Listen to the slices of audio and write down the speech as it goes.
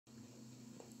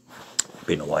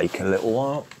Been awake a little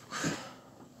while.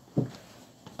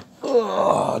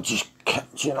 Oh, just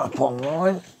catching up on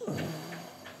mine.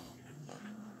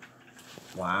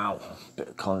 Wow, bit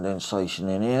of condensation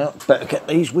in here. Better get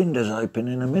these windows open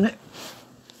in a minute.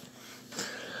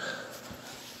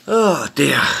 Oh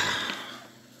dear.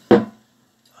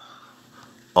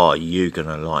 Are you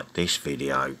gonna like this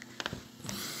video?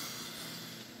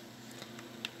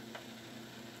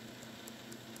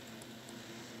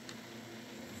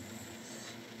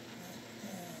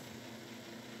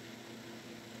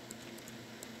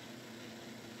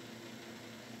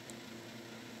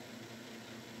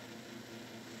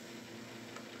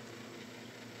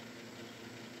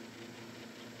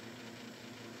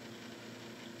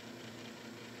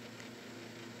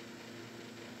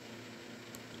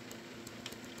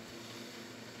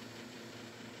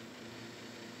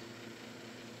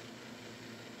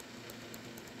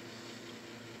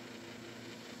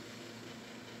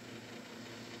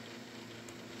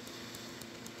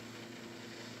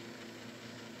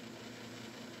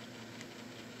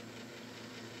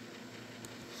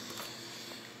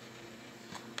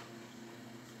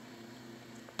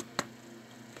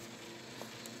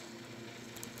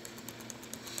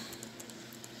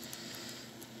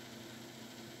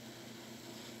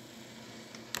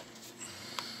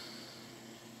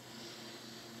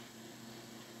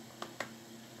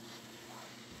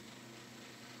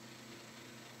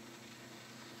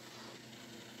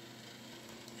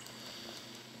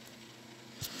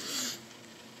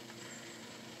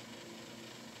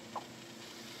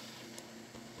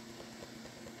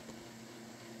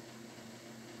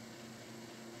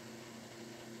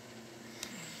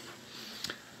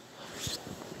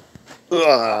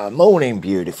 Morning,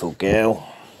 beautiful girl.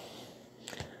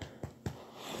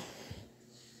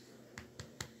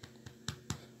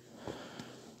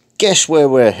 Guess where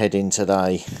we're heading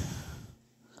today?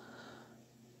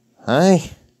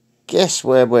 Hey? Guess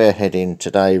where we're heading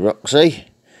today, Roxy?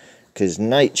 Because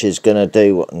nature's going to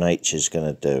do what nature's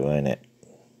going to do, ain't it?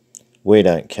 We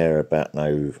don't care about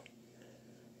no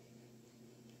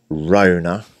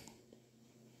Rona.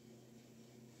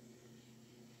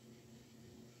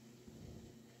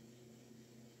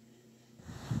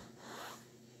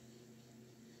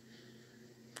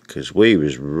 Because we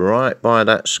was right by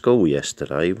that school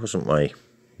yesterday, wasn't we?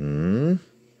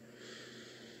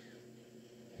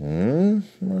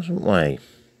 Wasn't we?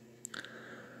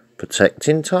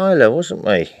 Protecting Tyler, wasn't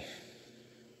we?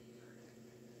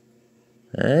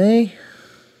 Eh?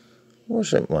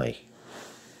 Wasn't we?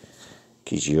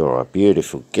 Because you're a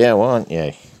beautiful girl, aren't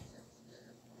you?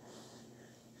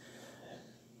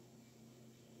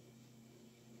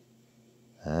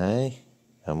 Eh?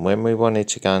 And when we wanted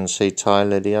to go and see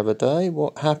Tyler the other day,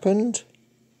 what happened?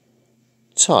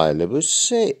 Tyler was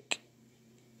sick.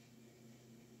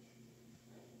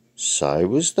 So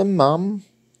was the mum.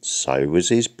 So was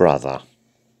his brother.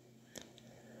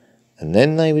 And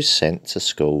then they was sent to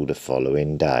school the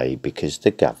following day because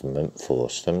the government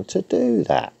forced them to do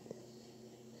that.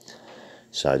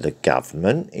 So the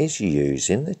government is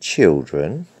using the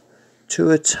children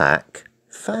to attack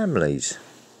families.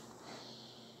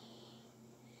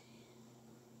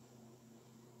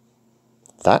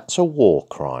 That's a war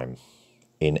crime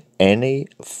in any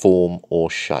form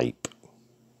or shape.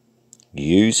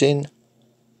 Using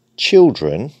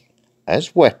children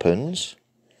as weapons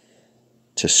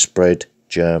to spread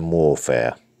germ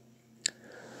warfare.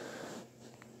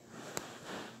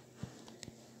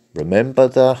 Remember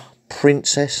the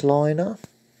Princess liner?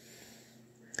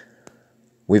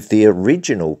 With the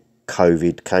original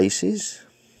COVID cases,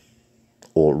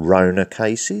 or Rona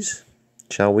cases,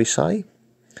 shall we say,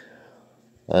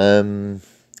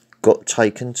 got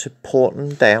taken to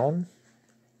Porton Down,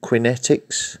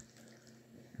 Quinetics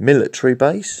military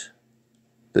base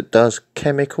that does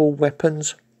chemical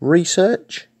weapons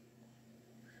research.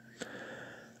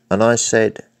 And I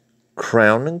said,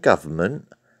 Crown and government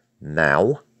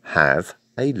now have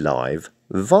a live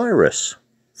virus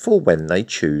for when they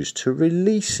choose to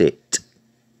release it.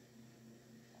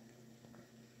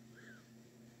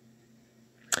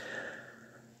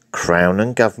 Crown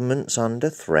and government's under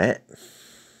threat.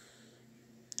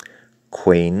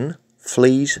 Queen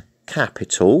flees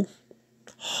capital,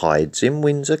 hides in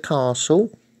Windsor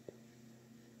Castle.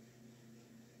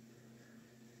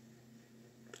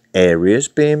 Areas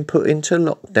being put into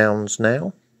lockdowns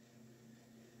now.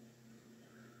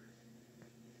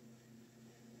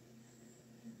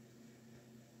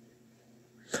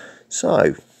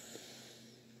 So,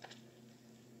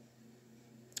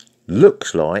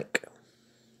 looks like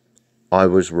I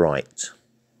was right.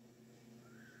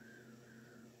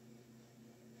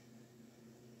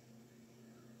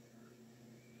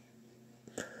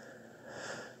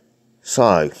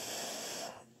 So,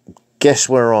 guess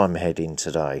where I'm heading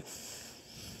today?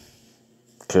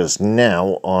 Because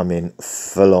now I'm in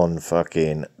full-on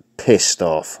fucking pissed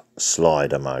off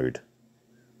slider mode.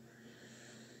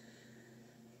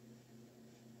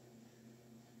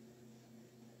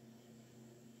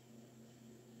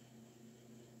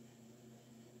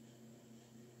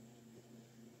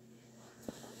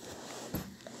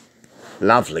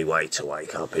 Lovely way to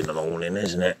wake up in the morning,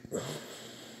 isn't it?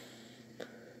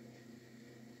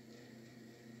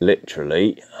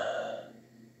 Literally.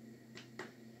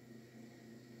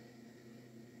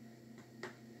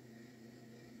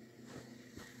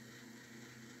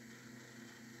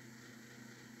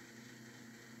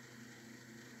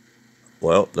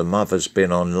 Well, the mother's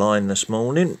been online this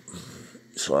morning,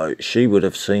 so she would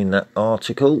have seen that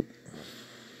article.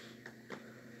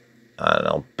 And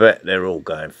I'll bet they're all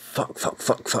going, fuck, fuck,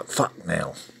 fuck, fuck, fuck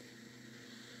now.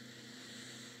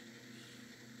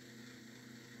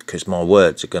 Because my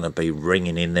words are going to be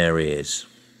ringing in their ears.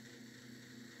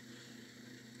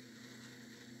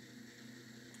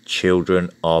 Children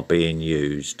are being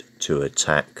used to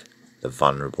attack the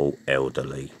vulnerable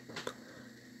elderly.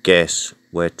 Guess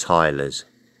where Tyler's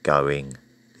going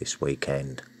this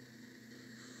weekend?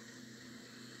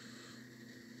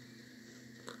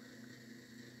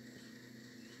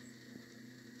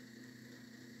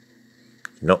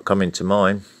 Not coming to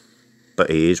mine, but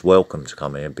he is welcome to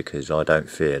come here because I don't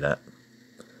fear that.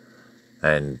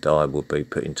 And I will be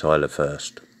putting Tyler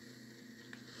first.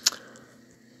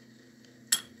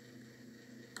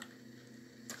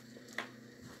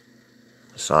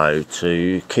 So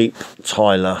to keep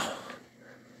Tyler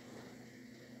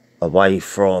away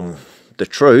from the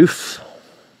truth,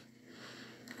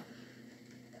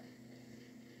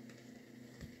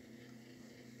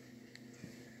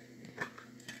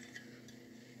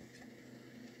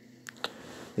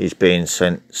 he's being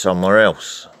sent somewhere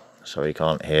else so he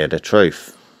can't hear the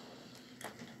truth.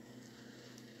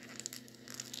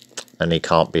 And he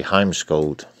can't be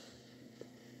homeschooled.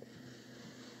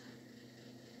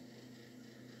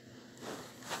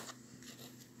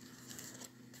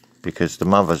 Because the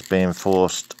mother's being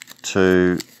forced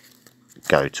to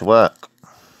go to work.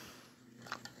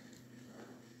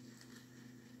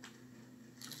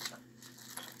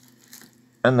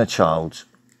 And the child's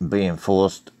being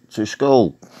forced to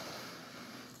school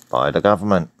by the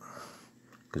government.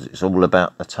 Because it's all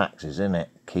about the taxes, isn't it?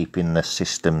 Keeping the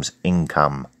system's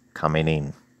income coming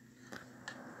in.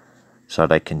 So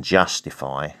they can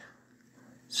justify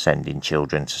sending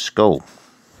children to school.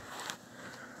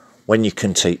 When you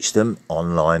can teach them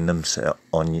online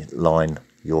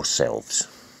yourselves.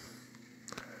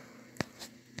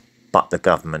 But the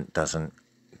government doesn't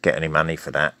get any money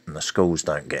for that, and the schools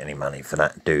don't get any money for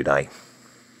that, do they?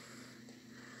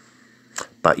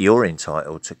 But you're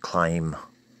entitled to claim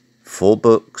for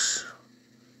books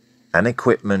and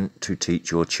equipment to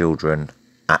teach your children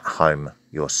at home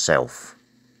yourself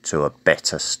to a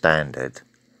better standard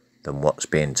than what's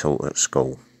being taught at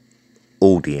school.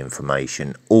 All the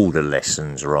information, all the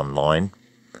lessons are online,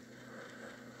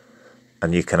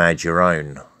 and you can add your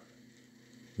own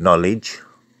knowledge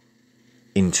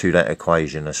into that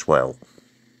equation as well.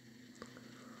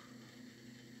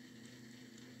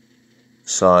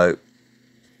 So,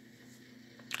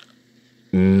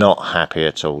 not happy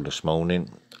at all this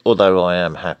morning, although I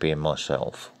am happy in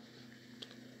myself,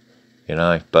 you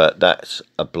know, but that's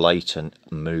a blatant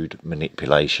mood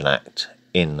manipulation act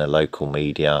in the local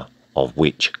media, of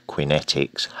which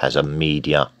Quinetics has a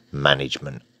media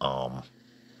management arm.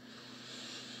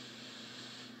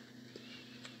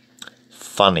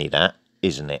 Funny that,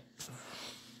 isn't it?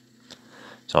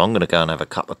 So I'm going to go and have a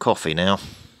cup of coffee now,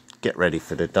 get ready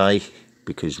for the day,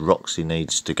 because Roxy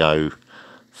needs to go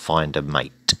find a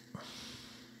mate.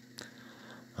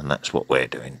 And that's what we're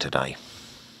doing today.